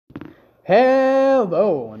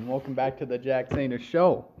Hello and welcome back to the Jack Sainer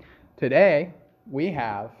Show. Today we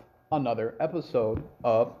have another episode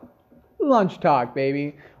of Lunch Talk,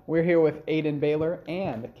 baby. We're here with Ayden Bailor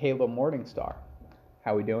and Caleb Morningstar.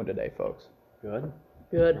 How we doing today, folks? Good.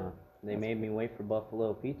 They made me wait for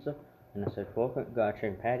buffalo pizza, and I said, "Fuck it, got a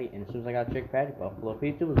chicken patty." And as soon as I got a chicken patty, buffalo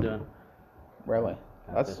pizza was done. Really?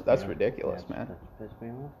 That's ridiculous, man. That pissed me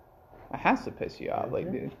off. It has to piss you off.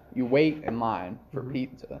 Like, dude, you wait in line for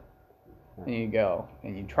pizza, and you go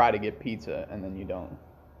and you try to get pizza, and then you don't.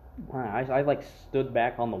 I like stood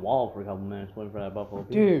back on the wall for a couple minutes waiting for that buffalo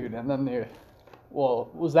pizza. Dude, and then they, well,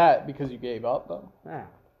 was that because you gave up though? Yeah.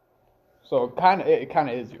 So it kind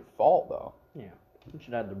of is your fault though. Yeah. You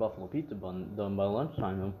should have the buffalo pizza bun done by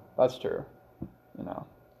lunchtime though. That's true. You know.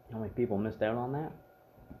 How many people missed out on that?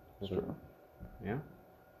 That's true. Yeah.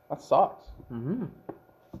 That sucks. Mm-hmm.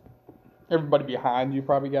 Everybody behind you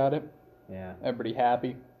probably got it. Yeah. Everybody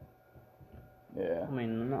happy. Yeah. I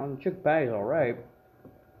mean, the chicken patty's alright.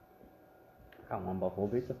 I want buffalo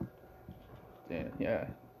pizza. Yeah. Yeah.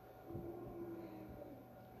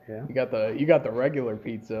 You got the regular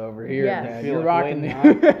pizza over here, Yes. man. Feel You're like rocking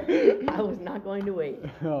waiting the. I was not going to wait.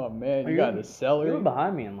 Oh man, you got the celery. You were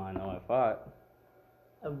behind me in line though, I thought.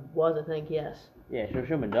 I was, I think, yes. Yeah, should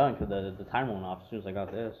have been done because the time went off as soon as I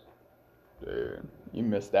got this. Dude, you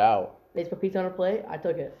missed out. They just put pizza on a plate. I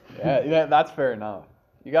took it. Yeah, that's fair enough.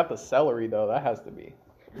 You got the celery though. That has to be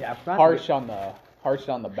Yeah, I forgot harsh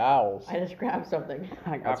on the bowels. I just grabbed something.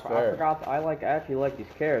 I fair. forgot. I actually like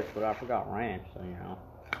these carrots, but I forgot ranch. So you know,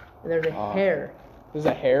 And there's a hair. There's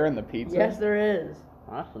a hair in the pizza. Yes, there is.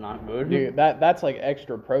 well, that's not good. Dude, that's like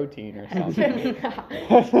extra protein or something.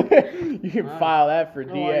 You can file that for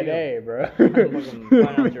DNA, bro.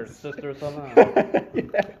 Find out your sister or something.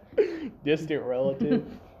 Yeah. Distant relative.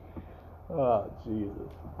 Oh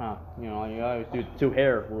Jesus. Huh? You know, you always do 2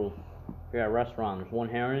 hair rule. If you're at a restaurant, there's 1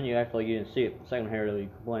 hair in it, you act like you didn't see it. The second hair, you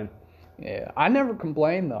complain. Yeah, I never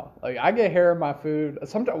complain though. Like I get hair in my food.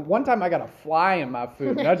 One time I got a fly in my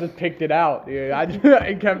food, and I just picked it out, dude. I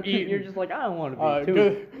kept eating. You're just like, I don't want to be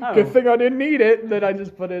too. Good thing I didn't eat it. Then I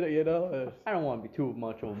just put it, you know. I don't want to be too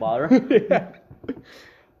much of a bother. Yeah.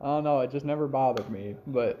 I don't know. It just never bothered me.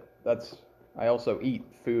 But I also eat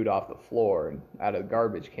food off the floor and out of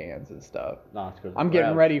garbage cans and stuff. No, it's good. I'm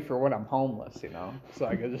getting ready for when I'm homeless, you know. So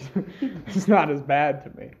I can it's not as bad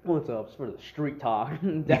to me. What's up? It's for the street talk.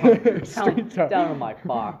 down in my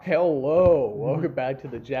box. Hello, welcome back to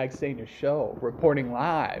the Jack Sainer Show, reporting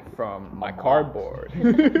live from my cardboard.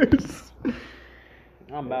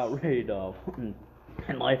 I'm about ready to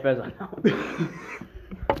end life as I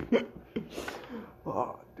know.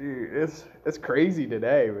 Oh, dude, it's crazy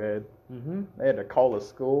today, man. Mm-hmm. They had to call the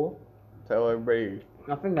school, tell everybody.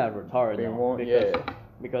 I think that's retarded though.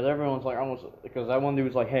 Because everyone's like, because that one dude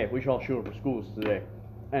was like, hey, we should all shoot up for schools today.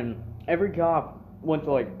 And every cop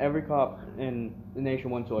in the nation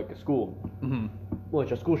went to like a school. Mm-hmm.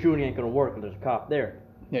 Which a school shooting ain't gonna work if there's a cop there.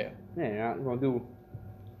 Yeah. Yeah, you're not gonna do.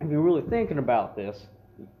 If you're really thinking about this,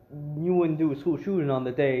 you wouldn't do a school shooting on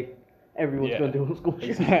the day everyone's gonna do a school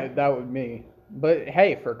shooting. That would me. But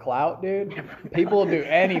hey, for clout, dude, people will do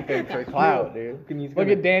anything for clout, dude. Look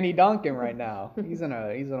at Danny Duncan right now. He's in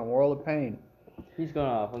a world of pain. He's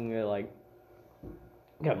gonna fucking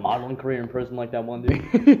get a modeling career in prison like that one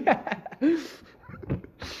dude.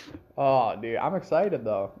 Oh, dude, I'm excited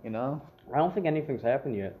though. You know. I don't think anything's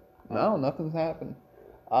happened yet. No, nothing's happened.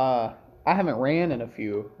 I haven't ran in a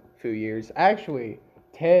few years. Actually,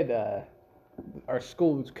 Ted, our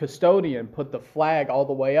school's custodian, put the flag all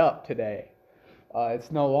the way up today.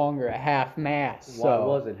 It's no longer a half mast. Why so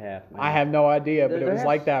was it half mast? I have no idea, but it was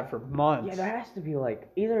like that for months. Yeah, there has to be like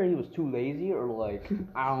either he was too lazy or like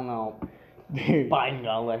I don't know. Dude. Biden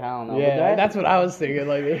got like I don't know. Yeah, that's what I was thinking.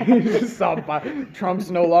 Like he just saw Trump's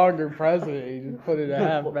no longer president. He just put it at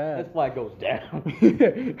half mast. This flag goes down.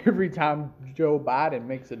 Every time Joe Biden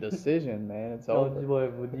makes a decision, man, it's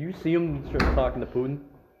over. Did you see him talking to Putin?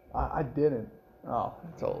 I didn't. Oh,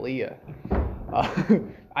 it's Aaliyah.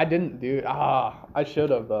 I didn't, dude. I should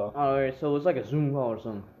have though. Alright, so it was like a Zoom call or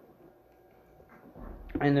something.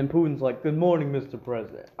 And then Putin's like, "Good morning, Mr.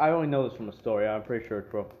 President." I only know this from a story. I'm pretty sure it's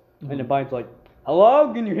true. And then Biden's like,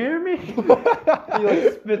 "Hello, can you hear me?" He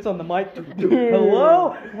like spits on the mic.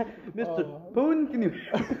 "Hello, Mr. Putin, can you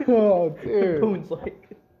hear me?" Oh, dude. Putin's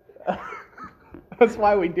like. That's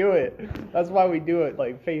why we do it. That's why we do it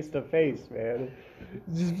like face to face, man.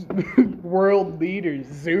 Just world leaders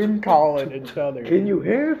Zoom calling each other. Can you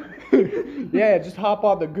hear me? Yeah, just hop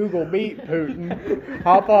on the Google Meet, Putin.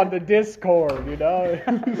 Hop on the Discord, you know.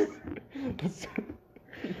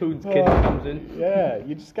 Putin's kid comes in. Yeah,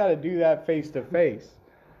 you just got to do that face to face.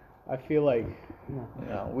 I feel like,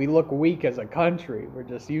 we look weak as a country. We're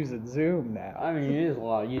just using Zoom now. I mean, it is a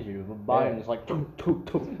lot easier, but Biden is like,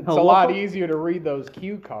 It's a lot easier to read those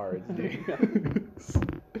cue cards, dude.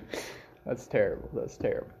 That's terrible. That's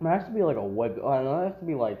terrible. There has to be like a web. I don't know. There has to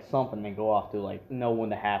be like something to go off to, like know when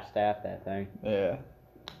to half staff that thing. Yeah.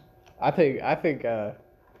 I think.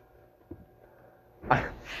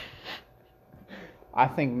 I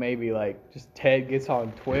think maybe like just Ted gets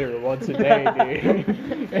on Twitter once a day, dude.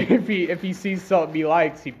 if he sees something he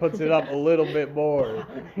likes, he puts it up a little bit more.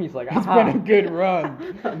 He's like, It's been a good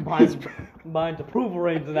run. Mine's approval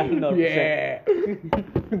ratings and that another Yeah.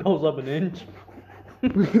 goes up an inch.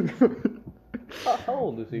 How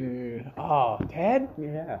old is he? Dude. Oh, Ted?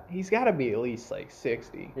 Yeah. He's got to be at least like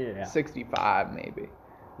 60. Yeah. 65 maybe.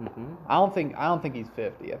 Mm-hmm. I don't think he's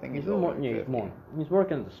 50. I think he's older than 50. He's more. He's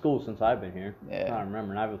working at the school since I've been here. Yeah. I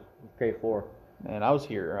remember, and I was K4. Man, I was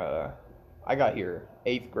here. I got here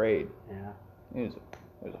 8th grade. Yeah. It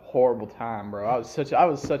was a horrible time, bro. I was such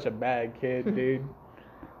a bad kid, dude.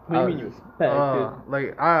 What do you mean you bad kid?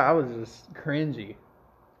 Like I was just cringy.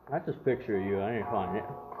 I just picture you. I didn't find it.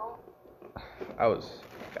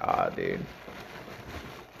 God, dude.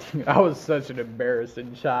 I was such an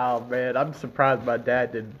embarrassing child, man. I'm surprised my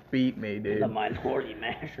dad didn't beat me, dude. The minority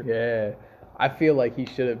masher. Yeah. I feel like he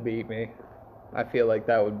should have beat me. I feel like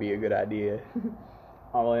that would be a good idea.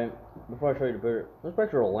 Oh, wait. Before I show you the picture, this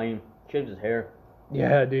picture of Lane shaved his hair.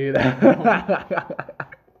 Yeah, dude.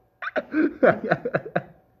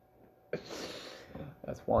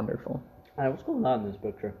 That's wonderful. Hey, what's going on in this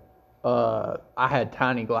picture? I had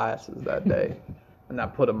tiny glasses that day, and I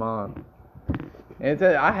put them on. And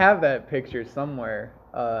I have that picture somewhere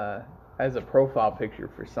as a profile picture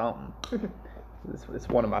for something. It's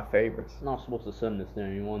one of my favorites. I'm not supposed to send this to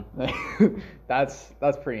anyone. That's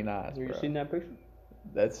pretty nice. Have you bro. seen that picture?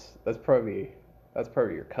 That's probably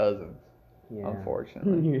your cousin's. Yeah.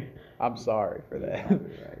 Unfortunately, I'm sorry for that.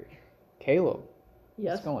 Right. Caleb,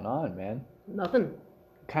 Yes. what's going on, man? Nothing.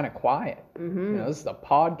 Kind of quiet. Mm-hmm. This is a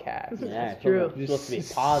podcast. Yeah, it's True. supposed to be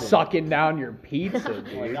Just podding. sucking down your pizza, Like,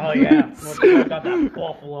 dude. oh yeah, got that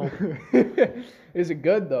buffalo. Is it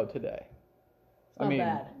good though today? Not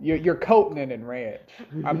bad. You're coating it in ranch.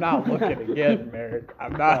 I'm not looking again, Merrick.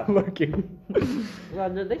 I'm not looking. Well,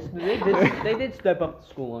 they did step up the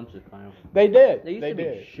school lunch this time. They did. They used to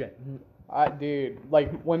be shit. Dude,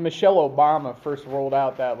 like when Michelle Obama first rolled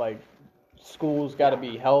out that like school's got to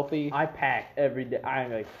be healthy. I packed every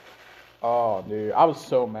day. Oh, dude, I was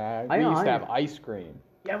so mad. We used to have ice cream.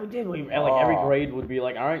 Yeah, we did. Every grade would be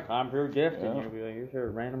like, all right, time for your gift, and you'd be like, here's your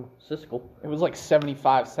random siskel. It was like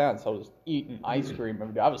 75 cents. I was eating ice cream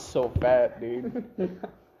every day. I was so fat, dude.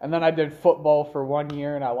 And then I did football for 1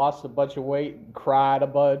 year, and I lost a bunch of weight and cried a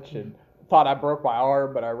bunch and thought I broke my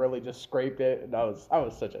arm, but I really just scraped it. And I was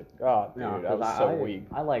such a dude. I was so weak.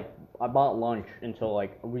 I bought lunch until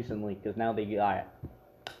like recently because now they got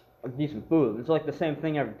decent food. It's like the same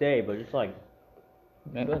thing every day, but it's like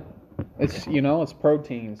good. It's it's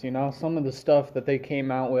proteins. Some of the stuff that they came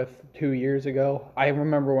out with 2 years ago. I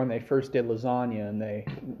remember when they first did lasagna and they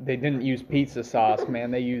didn't use pizza sauce, man.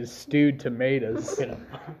 They used stewed tomatoes.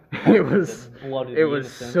 It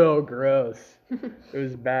was so gross. It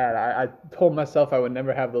was bad. I told myself I would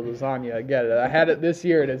never have the lasagna again. I had it this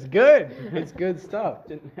year and it's good. It's good stuff.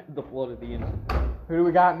 Didn't have the blood of the innocent. Who do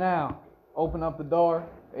we got now? Open up the door.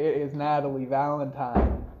 It is Natalie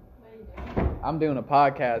Valentine. I'm doing a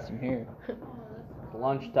podcast from here.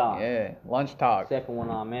 Lunch talk. Yeah, lunch talk. Second one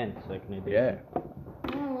I'm in. Second edition. Yeah.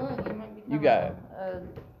 Oh, look, you might become You got a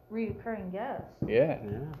reoccurring guest. Yeah.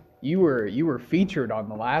 Yeah. You were featured on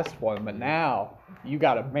the last one, but now you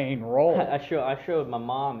got a main role. I showed my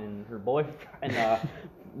mom and her boyfriend that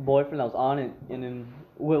was on it, and then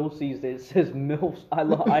Will sees it says MILFs.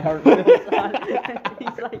 I heart MILFs.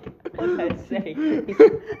 He's like, what's that say?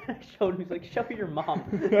 I showed him. He's like, show your mom.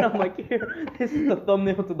 And I'm like, here, this is the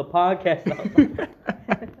thumbnail to the podcast.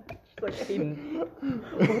 She's like, Ayden, what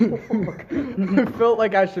the fuck? I felt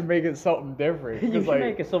like I should make it something different. You should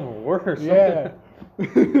make it something worse. Yeah.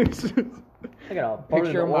 I got a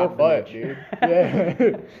Picture of my butt, dude.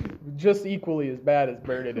 Yeah. Just equally as bad as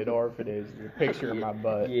burning an orphanage. The picture of my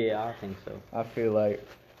butt. Yeah, I think so. I feel like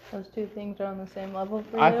Those two things are on the same level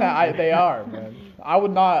for you? they are, man.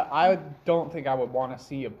 I don't think I would want to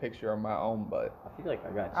see a picture of my own butt. I feel like I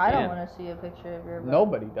got. I don't want to see a picture of your butt.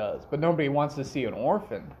 Nobody does, but nobody wants to see an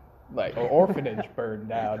orphanage burned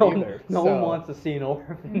down No, either. no one wants to see an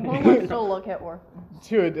orphan. No one wants to look at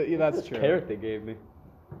orphans. Yeah, that's true. Carrot they gave me.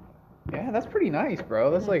 Yeah, that's pretty nice,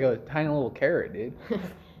 bro. That's like a tiny little carrot, dude.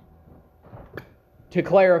 To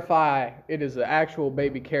clarify, it is an actual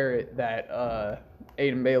baby carrot that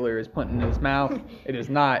Ayden Bailor is putting in his mouth, it is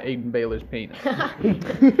not Ayden Bailor's penis.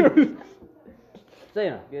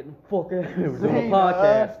 Zayna, get the fuck out of here. We're doing a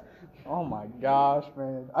podcast. Oh my gosh,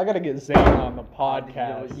 man. I gotta get Zayna on the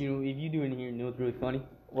podcast. You know, if you do in here, you know what's really funny?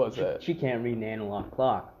 What's that? She can't read an analog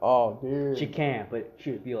clock. Oh, dude. She can't, but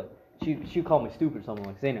she would be like, she'd call me stupid or something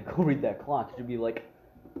like, Zayna, go read that clock. She'd be like,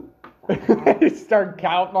 Start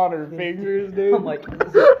counting on her fingers, dude. I'm like,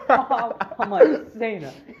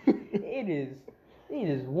 Zayna, it is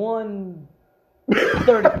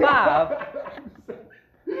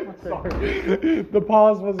 1:35. The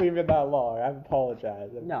pause wasn't even that long. I apologize.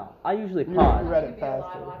 No, I usually You pause. read it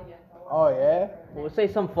faster. Oh, yeah? Well, say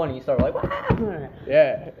something funny, you start like,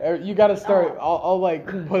 Yeah. You gotta start. I'll like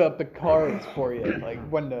put up the cards for you, like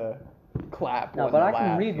when to clap. no, when but to I can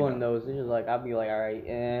laugh, read you one know? of those. It's just like, I'll be like, all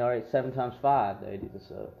right, 7 times 5,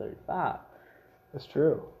 it's 35. That's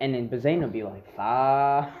true. And then Zayna would be like,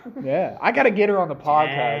 5. Yeah. I gotta get her on the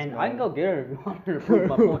podcast, 10. man. I can go get her if you want her to prove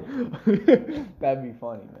my point. That'd be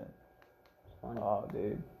funny, man. Funny. Oh,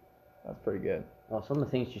 dude. That's pretty good. Oh, some of the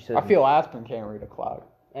things she said. I feel Aspen can't read a clock.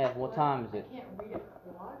 Yeah, what time is it?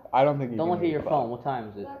 I don't think you Don't can look at read your a clock. phone. What time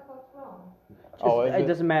is it? Oh, is It it?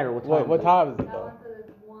 doesn't matter what time. What it time is it, though?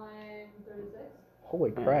 1:36. Holy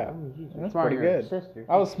is. crap. Oh, geez, That's smarter pretty than your good. Sister.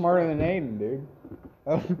 I was smarter than Ayden, dude.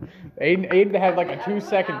 Ayden had like a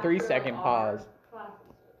 2-second, 3-second pause.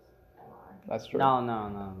 That's true.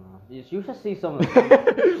 No. You should see some of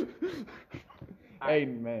the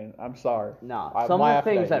Ayden, man, I'm sorry. No, I some of the laughed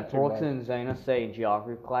things at you that too Brooks much. and Zayna say in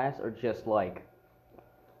geography class are just like,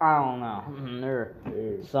 I don't know. They're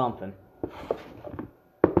Dude. something.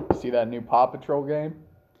 See that new Paw Patrol game?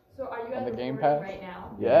 So are you On guys the Game recording Pass? right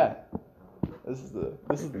now? Yeah. This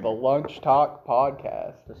is the Lunch Talk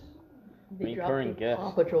podcast. Just They recurring dropped the guests.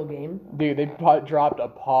 Paw Patrol game. Dude, they dropped a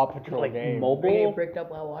Paw Patrol Like game. Were you getting mobile? bricked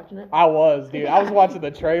up while watching it? I was, dude. I was watching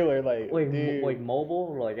the trailer, like, Like, dude. like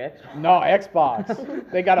mobile or like X? No,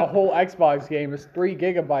 Xbox. They got a whole Xbox game. It's 3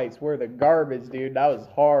 gigabytes worth of garbage, dude. That was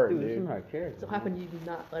hard, Dude, this dude. is hard character. So how happened you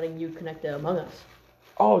not letting you connect to Among Us?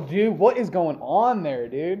 Oh, dude, what is going on there,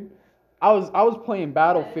 dude? I was playing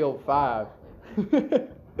Battlefield 5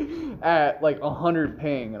 at like 100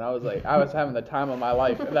 ping, and I was having the time of my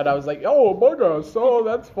life. And then I was like, oh, Among Us, oh,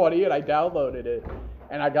 that's funny, and I downloaded it,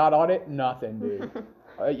 and I got on it, nothing, dude.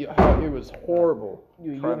 It was horrible.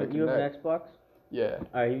 You trying have to an connect. Xbox? Yeah.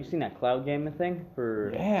 Have you seen that cloud gaming thing?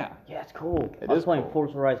 Yeah. Yeah, it's cool. It I was is playing cool.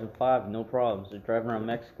 Forza Horizon 5, no problems. Just driving around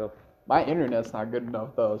Mexico. My internet's not good enough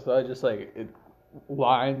though, so I just like it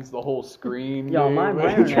lines the whole screen. Yo, dude, my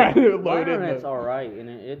when trying to internet, my load in internet's the- alright, and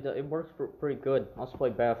it works pretty good. I also play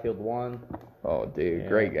Battlefield 1. Oh, dude, Yeah.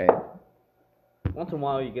 great game. Once in a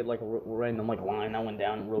while, you get like a random like line that went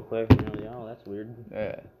down real quick. And you're like, oh, that's weird.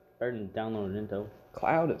 Yeah. Better than downloading Into.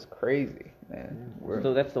 Cloud is crazy, man. We're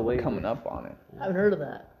So that's the way. coming up on it. I haven't heard of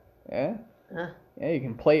that. Yeah? Huh? Yeah, you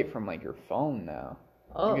can play it from like your phone now.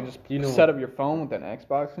 Oh. You can just Do you know- set up your phone with an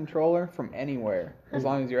Xbox controller from anywhere, as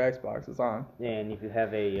long as your Xbox is on. Yeah, and if you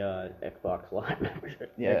have a Xbox Live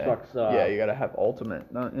membership. Yeah. Xbox. Yeah, you gotta have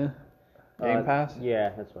Ultimate, don't you? Game Pass? Yeah,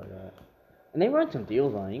 that's what I got. And they run some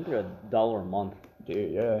deals on it. You can get $1 a month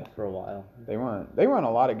Dude, yeah. for a while. They run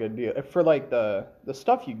a lot of good deals. For like the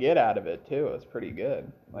stuff you get out of it too, it's pretty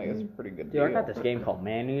good. Like it's a pretty good Dude, deal. I got this game called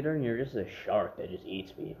Maneater, and you're just a shark that just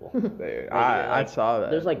eats people. Dude, Like, I saw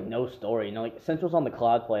that. There's like no story. You know, like Central's on the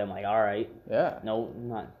cloud play. I'm like, all right, Yeah. no,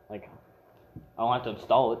 not like I don't have to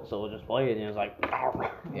install it, so we'll just play it. And it's like,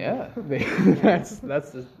 Yeah. that's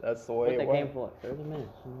the way played it that game went. for like 30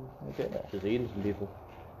 minutes. Okay. Just eating some people.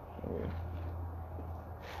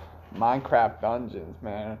 Minecraft Dungeons,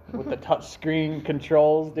 man, with the touchscreen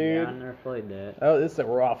controls, dude. Yeah, I never played that. Oh, it's a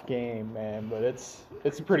rough game, man, but it's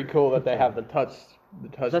pretty cool that they have the touch.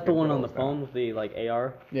 Is that the one on the controls now. phone with the like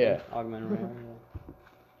AR? Yeah. Augmented reality.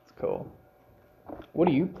 It's cool. What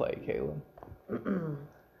do you play, Caleb?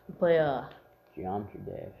 Play Geometry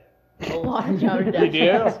Dash. a lot of Geometry You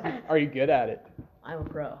Dash. do? Are you good at it? I'm a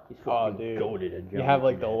pro. He's Oh, fucking dude. goated at You have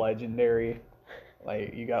like the Geometry legendary,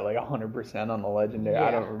 like you got like 100% on the legendary. I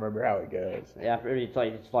Yeah. don't remember how it goes. Dash. Yeah,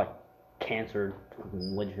 it's like cancer,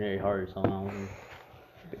 legendary heart or something.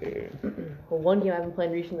 Dude. Well, one game I've been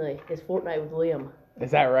playing recently is Fortnite with Liam.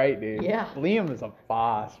 Is that right, dude? Yeah. Liam is a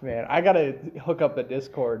boss, man. I gotta hook up the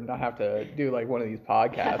Discord and not have to do like one of these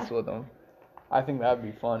podcasts with him. I think that'd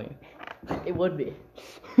be funny. It would be.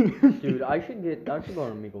 Dude, I should go to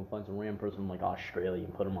Omegle and find some random person from like Australia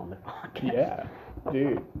and put him on the podcast. Yeah,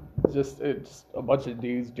 dude. It's a bunch of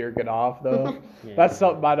dudes jerking off though. Yeah. That's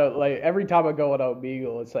something I don't like. Every time I go on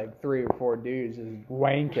Omegle, it's like 3 or 4 dudes just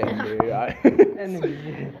wanking, dude. And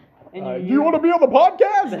then, Do you want to be on the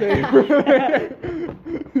podcast, dude?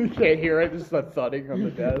 You can't hear it, just the thudding on the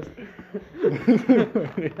desk.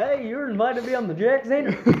 Hey, you're invited to be on the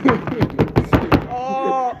Jackson.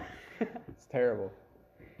 Oh, it's terrible.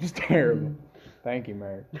 Just terrible. Thank you,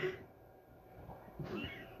 Mary.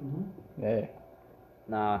 Yeah,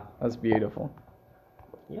 Nah. that's beautiful.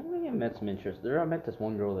 Yeah, I met some interest there. I met this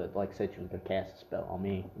one girl that like said she was gonna cast a spell on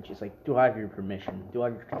me, and she's like, "Do I have your permission? Do I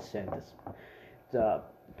have your consent to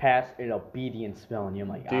pass an obedience spell on you?" I'm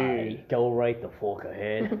like, Dude. "Alright, go right the fuck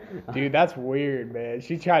ahead." Dude, that's weird, man.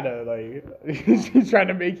 She's trying to she's trying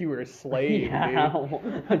to make you her slave, Yeah. dude.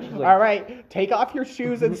 And she's like, All right, take off your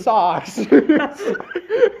shoes and socks. Dude.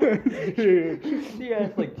 She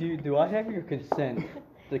asked like, "Do I have your consent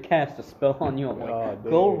to cast a spell on you?" I'm like, Oh,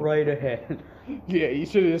 "Go dude. right ahead." Yeah, you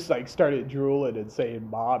should have just like started drooling and saying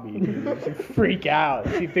 "Bobby." Dude. She'd freak out.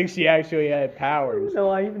 She thinks she actually had powers. No,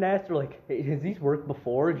 I even asked her like, "Hey, has these worked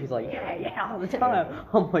before?" And she's like, "Yeah, all the time."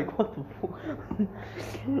 I'm like, "What the fuck?"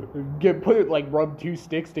 Rub two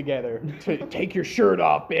sticks together. Take your shirt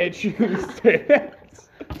off, bitch.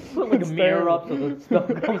 Put like a mirror up so the spell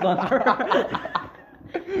comes on her.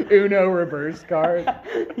 Uno reverse card.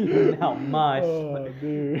 You're now my Oh, slave.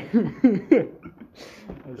 dude.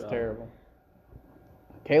 That's terrible.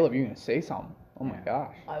 Caleb, you gonna say something? Oh my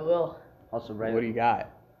gosh. I will. Also, right. What do you got?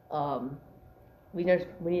 We need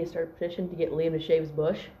to start a petition to get Liam to shave his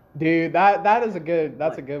bush. Dude, that's a good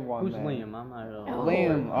one. Who's man. Liam? I'm not. Oh.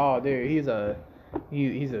 Liam, oh dude, he's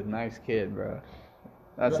a nice kid, bro.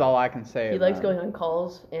 That's all I can say. He about likes him. going on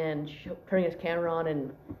calls and turning his camera on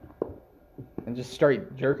and And just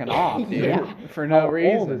straight jerking off, dude. Yeah. For no How old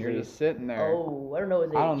reason. is You're he? just sitting there. I don't know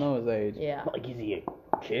his age. I don't know his age. Yeah. Like, is he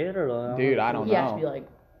a kid or? Dude, I don't He has to know. be like,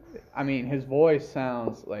 I mean, his voice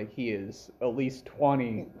sounds like he is at least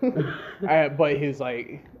 20. But his,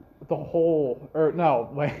 like,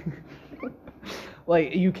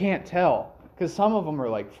 like, you can't tell. Because some of them are,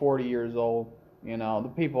 like, 40 years old. You know, the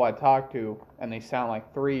people I talk to, and they sound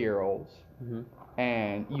like 3-year-olds. Mhm.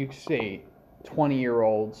 And you say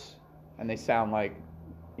 20-year-olds, and they sound like,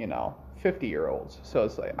 50-year-olds. So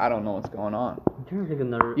it's like, I don't know what's going on. I'm trying to think of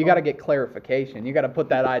another. You got to get clarification. You got to put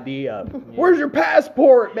that ID up. Where's your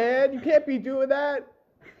passport, man? You can't be doing that.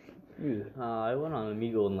 I went on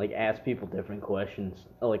Omegle and like asked people different questions,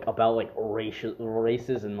 like about like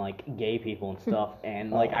races and like gay people and stuff, and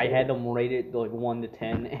like I had them rate it like 1 to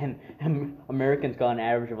 10, and Americans got an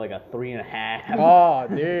average of like a 3.5. Oh,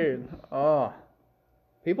 dude. Oh,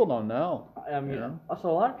 people don't know. I mean, Yeah. also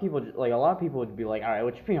a lot of people would be like, all right,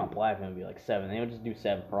 what's your opinion on black men? Would be like 7. They would just do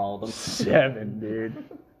 7 for all of them. 7, dude.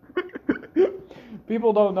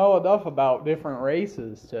 People don't know enough about different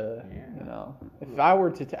races to, If I were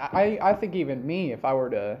to, I think even me, if I were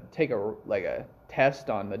to take a test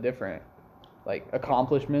on the different, like,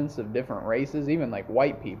 accomplishments of different races, even like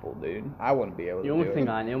white people, dude, I wouldn't be able to The only do it.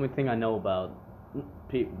 thing I know about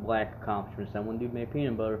black accomplishments, that one dude made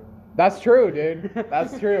peanut butter. That's true, dude.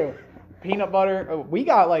 That's true. Peanut butter. We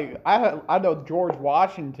got like I know George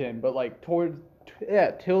Washington, but like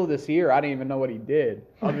till this year I didn't even know what he did.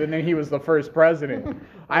 Other than he was the first president,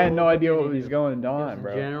 I had no idea what was going on,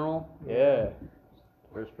 bro. General. Yeah.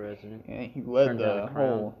 First president. Yeah, he led Turned down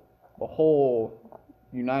the a whole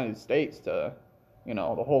United States to, the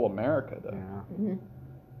whole America to Yeah.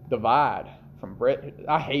 divide from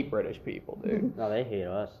I hate British people, dude. No, they hate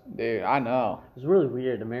us. Dude, I know. It's really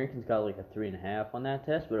weird. Americans got like a 3.5 on that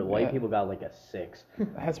test, but white Yeah. people got like a 6.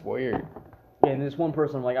 That's weird. Yeah, and this one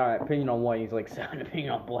person, I'm like, all right, opinion on white. He's like 7.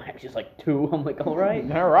 Opinion on black. She's like 2. I'm like, all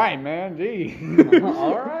right. All right, man. Gee.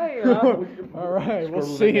 All right. All right. We'll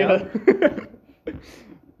Scroll see it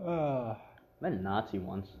ya. Met a Nazi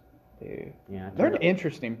once. Dude. Yeah. They're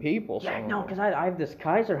interesting people. Yeah, some no, of because I have this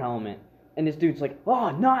Kaiser helmet, and this dude's like, oh,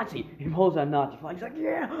 Nazi. He pulls out Nazi flag. He's like,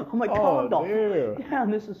 yeah. I'm like, Oh, calm down. dude. Yeah,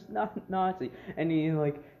 and this is not Nazi. And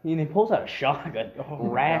he pulls out a shotgun,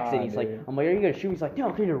 racks it. God, He's like, dude. I'm like, are you gonna shoot? He's like, no,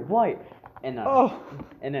 because you're white. And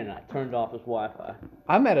and then I turned off his Wi-Fi.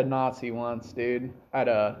 I met a Nazi once, dude, at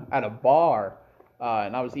a bar,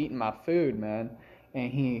 and I was eating my food, man,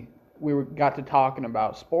 and got to talking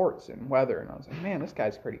about sports and weather, and I was like, man, this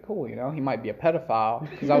guy's pretty cool, He might be a pedophile,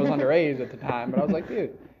 because I was underage at the time, but I was like,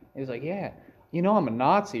 dude. He's like, yeah, I'm a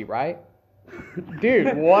Nazi, right?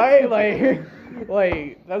 Dude, what?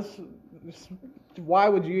 Like that's. Why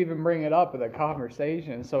would you even bring it up in a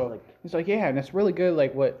conversation? So he's like, yeah, and it's really good,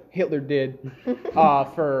 like what Hitler did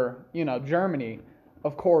for Germany.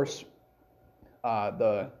 Of course,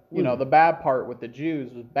 the bad part with the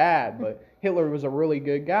Jews was bad, but Hitler was a really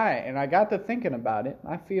good guy. And I got to thinking about it.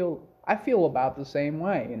 I feel about the same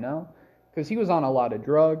way, because he was on a lot of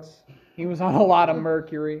drugs, he was on a lot of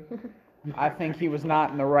mercury. I think he was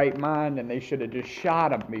not in the right mind, and they should have just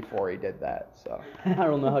shot him before he did that. So I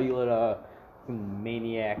don't know how you let a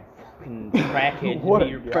maniac fucking crackhead what be a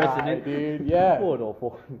your guy, president. dude. Yeah. What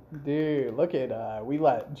awful. Dude, look at we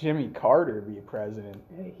let Jimmy Carter be president.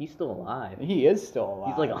 Hey, he's still alive. He is still alive.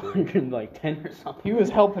 He's like dude. 110 or something. He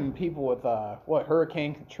was helping people with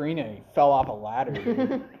Hurricane Katrina, and he fell off a ladder.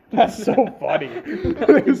 Dude. That's so funny.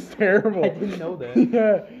 It's terrible. I didn't know that.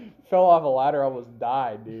 Yeah, fell off a ladder, almost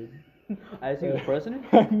died, dude. I think he was president?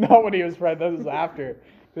 Not when he was president. That was after,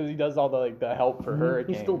 because he does all the help for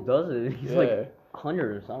hurricanes. He still does it. He's like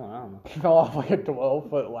 100 or something. I don't know. He fell off like a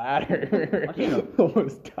 12-foot ladder. I've seen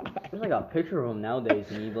Almost died. There's like a picture of him nowadays,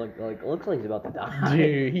 and he like looks like he's about to die.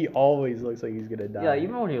 Dude, he always looks like he's gonna die. Yeah,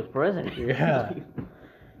 even when he was president. Yeah.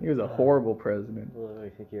 He was a horrible president. Let me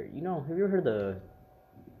think here. You know, have you ever heard the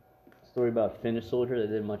story about a Finnish soldier that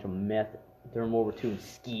did a bunch of meth during World War II and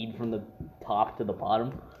skied from the top to the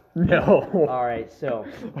bottom? No. Alright, so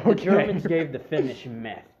the Germans gave the Finnish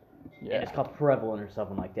meth. Yeah. And it's called prevalent or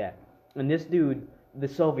something like that. And this dude, the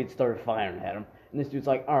Soviets started firing at him. And this dude's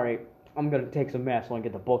like, alright, I'm gonna take some meth so I can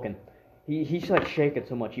get the booking. He's like shaking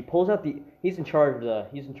so much. He pulls out he's in charge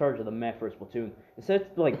of the meth for his platoon. Instead of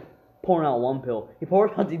like pouring out one pill, he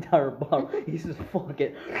pours out the entire bottle. He says, fuck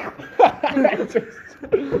it.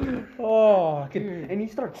 Oh, dude. And he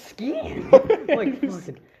starts skiing. Like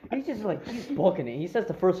fucking he's just like he's booking it. He says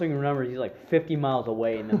the first thing he remembers he's like 50 miles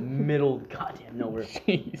away in the middle of goddamn nowhere.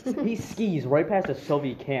 Jeez. He skis right past a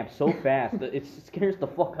Soviet camp so fast that it scares the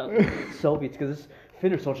fuck out of the Soviets because this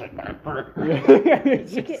Finnish soldier's like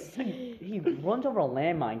he runs over a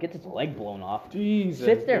landmine, gets his leg blown off, Jesus,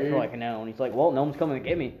 sits there dude. for like an hour, and he's like, well, no one's coming to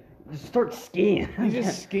get me. Just starts skiing. He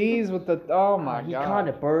just skis with the. Oh my He god. caught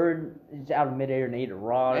a bird. He's out of midair and ate it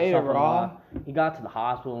raw. Ate it something raw? raw. He got to the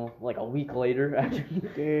hospital like a week later, actually,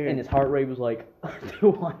 Dude. and his heart rate was like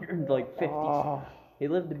 250. Oh, He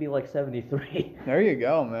lived to be like 73. there you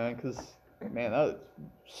go, man. Cause man,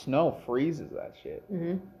 snow freezes that shit.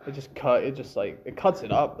 Mhm. It cuts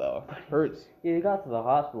it up though. It hurts. Yeah, he got to the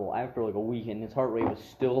hospital after like a week, and his heart rate was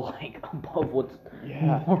still like above what's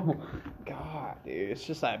Yeah. normal. God, dude, it's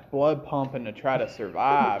just that blood pumping to try to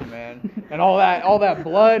survive, man, and all that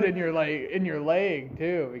blood in your leg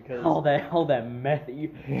too, because All that meth. So the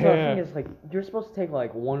Yeah. thing is, like, you're supposed to take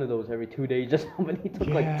like one of those every 2 days. Just but he took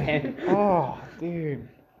like 10. Oh, dude,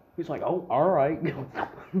 He's like, oh, all right.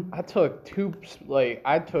 I took two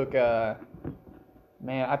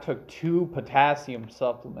potassium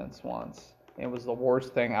supplements once. It was the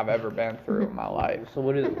worst thing I've ever been through in my life. So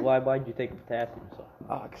why did you take potassium? So?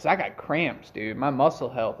 Cause I got cramps, dude. My muscle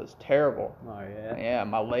health is terrible. Oh yeah. Yeah,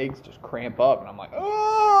 my legs just cramp up, and I'm like,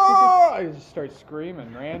 oh! I just start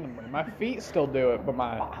screaming randomly. My feet still do it, but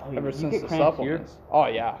ever you since get the cramps here? supplements. Oh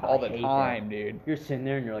yeah, all the hate time, dude. You're sitting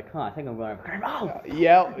there and you're like, huh, I think I'm going to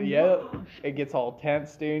Yeah. It gets all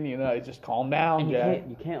tense, dude. You know, it just calm down, And Jack.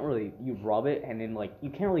 you can't really, you rub it and then like, you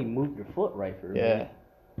can't really move your foot right for a Yeah. minute.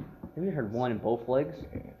 Have you heard one in both legs?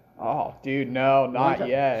 Oh, dude, no, not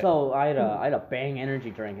yet. So I had a Bang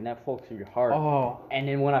energy drink and that focuses your heart. Oh. And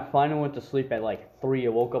then when I finally went to sleep at like 3, I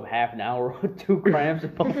woke up half an hour with 2 cramps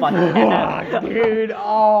and felt fine. Dude,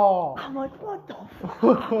 oh. I'm like, what the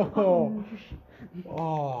fuck?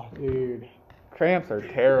 Oh, dude. Cramps are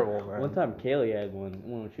terrible, man. One time Kaylee had one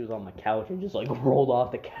when she was on my couch and just like rolled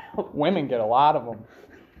off the couch. Women get a lot of them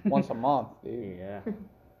once a month, dude. Yeah.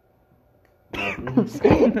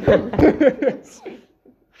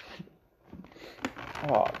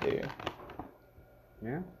 Oh, dude.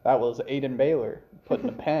 Yeah. That was Ayden Bailor putting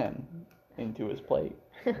a pen into his plate.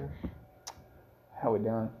 How we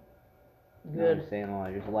doing? Good. I'm saying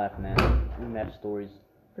all, just laughing at meth stories.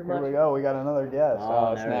 Pretty Here much. we go. We got another guest.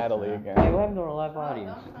 Oh, it's there it is Natalie now. again. Hey, what happened to our live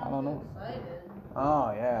audience? I don't know.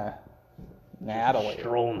 Oh, yeah. Natalie.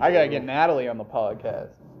 Strolling I gotta through. get Natalie on the podcast.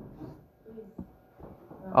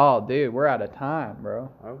 Oh, dude, we're out of time, bro.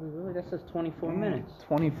 Are we really? That says 24 minutes.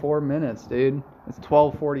 24 minutes, dude. It's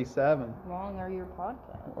 12:47. How long are your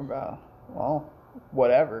podcasts? We're about, well,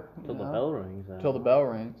 whatever. Till you the know? bell rings. Till the bell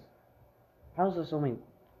rings. How's this? I mean,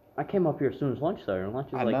 I came up here as soon as lunch started, and lunch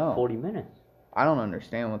is I like know. 40 minutes. I don't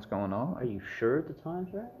understand what's going Are on. you sure the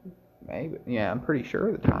time's right? Maybe. Yeah, I'm pretty sure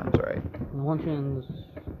the time's right. Lunch ends.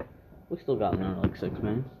 We still got another like 6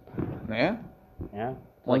 minutes. Yeah? Yeah.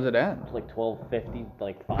 When's it end? It's like 12:50,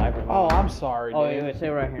 like 5 or Oh, I'm sorry, Oh, dude. yeah, say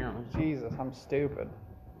right here. Jesus, I'm stupid.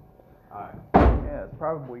 Alright. Yeah, it's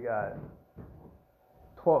probably got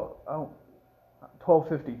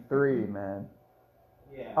 12:53, man.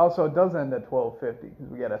 Yeah. Also, it does end at 12:50 because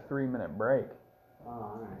we got a 3-minute break. Oh,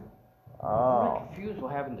 alright. Oh. I'm confused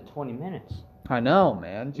what happened to 20 minutes. I know,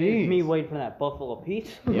 man. Jeez. It's me waiting for that buffalo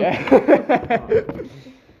piece. Yeah.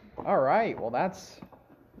 All right. Well, that's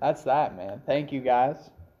that, man. Thank you guys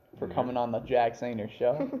for coming on the Jack Sainer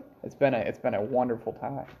show. It's been a wonderful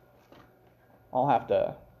time. You'll have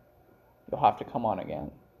to come on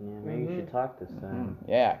again. Yeah, maybe you should talk this time.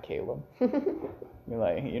 Yeah, Caleb.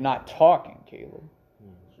 You're not talking, Caleb.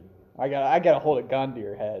 I gotta hold a gun to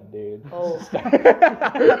your head, dude. Oh.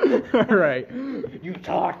 All right. You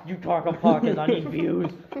talk, I'm talking, I need views.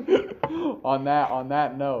 On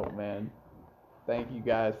that note, man, thank you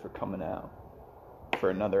guys for coming out for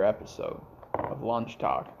another episode of Lunch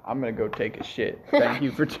Talk. I'm gonna go take a shit. Thank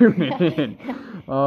you for tuning in.